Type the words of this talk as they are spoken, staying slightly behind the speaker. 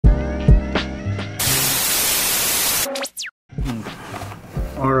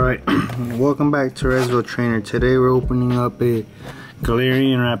Alright, welcome back to Reservoir Trainer. Today we're opening up a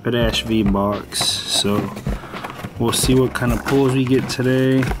Galarain Rapidash V box. So we'll see what kind of pulls we get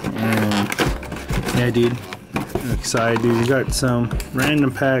today. And yeah, dude, I'm excited, dude. We got some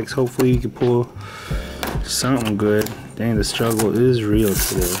random packs. Hopefully you can pull something good. Dang, the struggle is real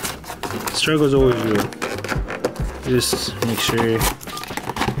today. The struggle's always real. Just make sure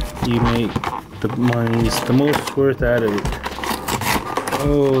you make the money's the most worth out of it.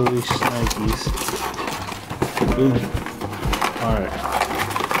 Holy shnikes. Boom. Alright.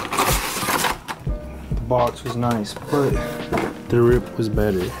 The box was nice, but the rip was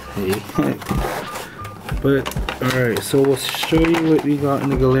better. Hey. But, alright, so we'll show you what we got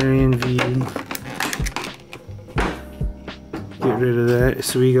in the Galarain V. Get rid of that.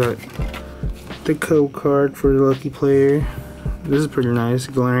 So we got the code card for the lucky player. This is pretty nice.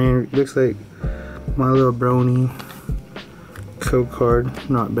 Galarain looks like My Little Brony. Code card,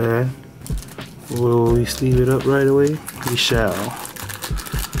 not bad. Will we sleeve it up right away? We shall.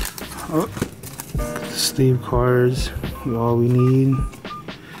 Oh, sleeve cards, all we need.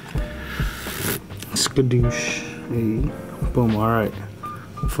 Skadoosh. Hey, boom. All right.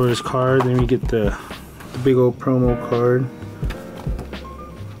 First card, then we get the big old promo card.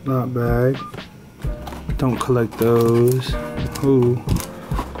 Not bad. Don't collect those. Ooh.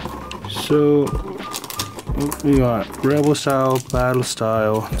 So we got Rebel Style, Battle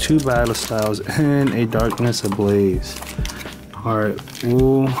Style, 2 Battle Styles, and a Darkness Ablaze. Alright,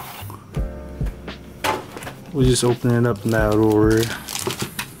 we'll just open it up in that order.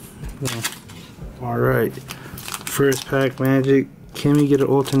 Alright, first pack magic. Can we get an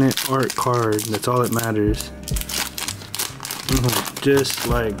alternate art card? That's all that matters. Just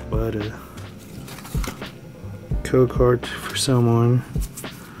like butter. Code card for someone.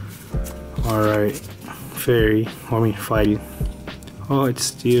 Alright. Fairy, fighting. Oh, it's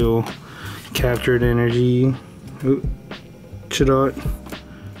steel. Captured energy. Ooh. Chidot.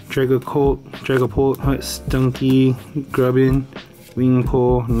 Dragapult, Stunky, Grubbin,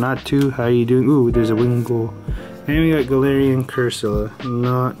 Wingpool, Natu, how you doing? Ooh, there's a Wingpool. And we got Galarian Cursula.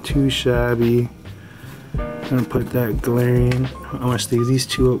 Not too shabby. I'm gonna put that Galarian. I'm gonna leave these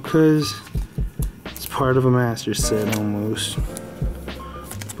two up because it's part of a master set almost.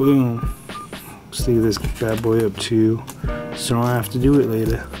 Boom. Leave this bad boy up too, so I don't have to do it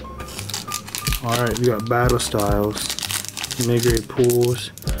later. Alright, we got Battle Styles, mid-grade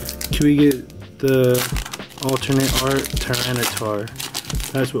pools. Can we get the alternate art Tyranitar?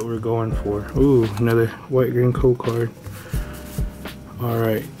 That's what we're going for. Ooh, another white-green code card.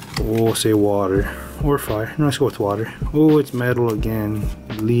 Alright, we'll say water or fire. No, let's go with water. Oh, it's metal again.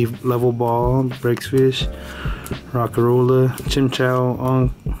 Level Ball, Breaksfish, Rockarola, Chimchow,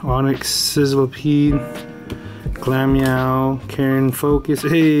 Onyx, Sizzlipede, Glameow, Karen Focus.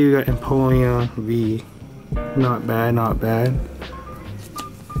 Hey, we got Empoleon V. Not bad, not bad.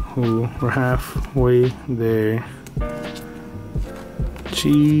 Ooh, we're halfway there.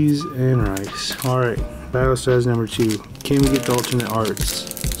 Cheese and rice. Alright, Battle Stars number 2. Can we get the alternate arts?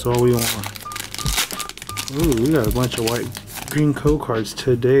 That's all we want. Ooh, we got a bunch of white-green code cards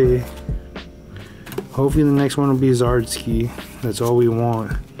today. Hopefully the next one will be Zardsky. That's all we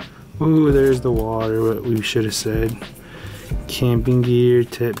want. Ooh, there's the water, what we should have said. Camping gear,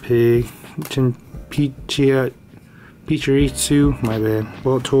 Tepig, Pichiritsu, my bad.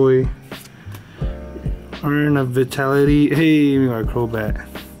 Bolt toy. Urn of Vitality. Hey, we got a Crobat.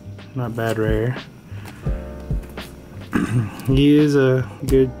 Not bad, rare. He is a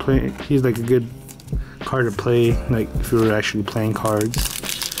good play. He's like a good card to play, like if you were actually playing cards.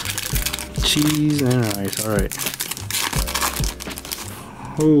 Cheese and rice. Alright.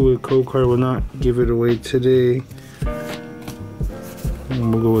 Oh, the code card will not give it away today.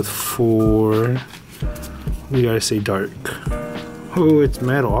 And we'll go with 4. We gotta say dark. Oh, it's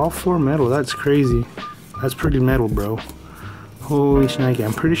metal. All 4 metal. That's crazy. That's pretty metal, bro. Holy shnikes.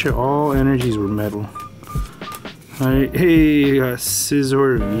 I'm pretty sure all energies were metal. Alright, hey, we got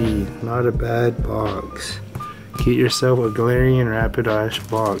Scizor V. Not a bad box. Get yourself a Galarian Rapidash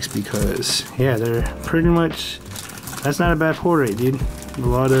box because, yeah, they're pretty much, that's not a bad pull rate, dude.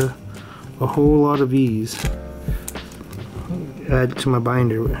 A whole lot of V's. Add to my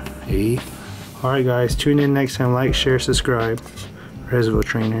binder. Hey. Alright guys, tune in next time. Like, share, subscribe. Reservoir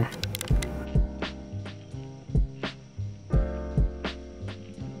Trainer.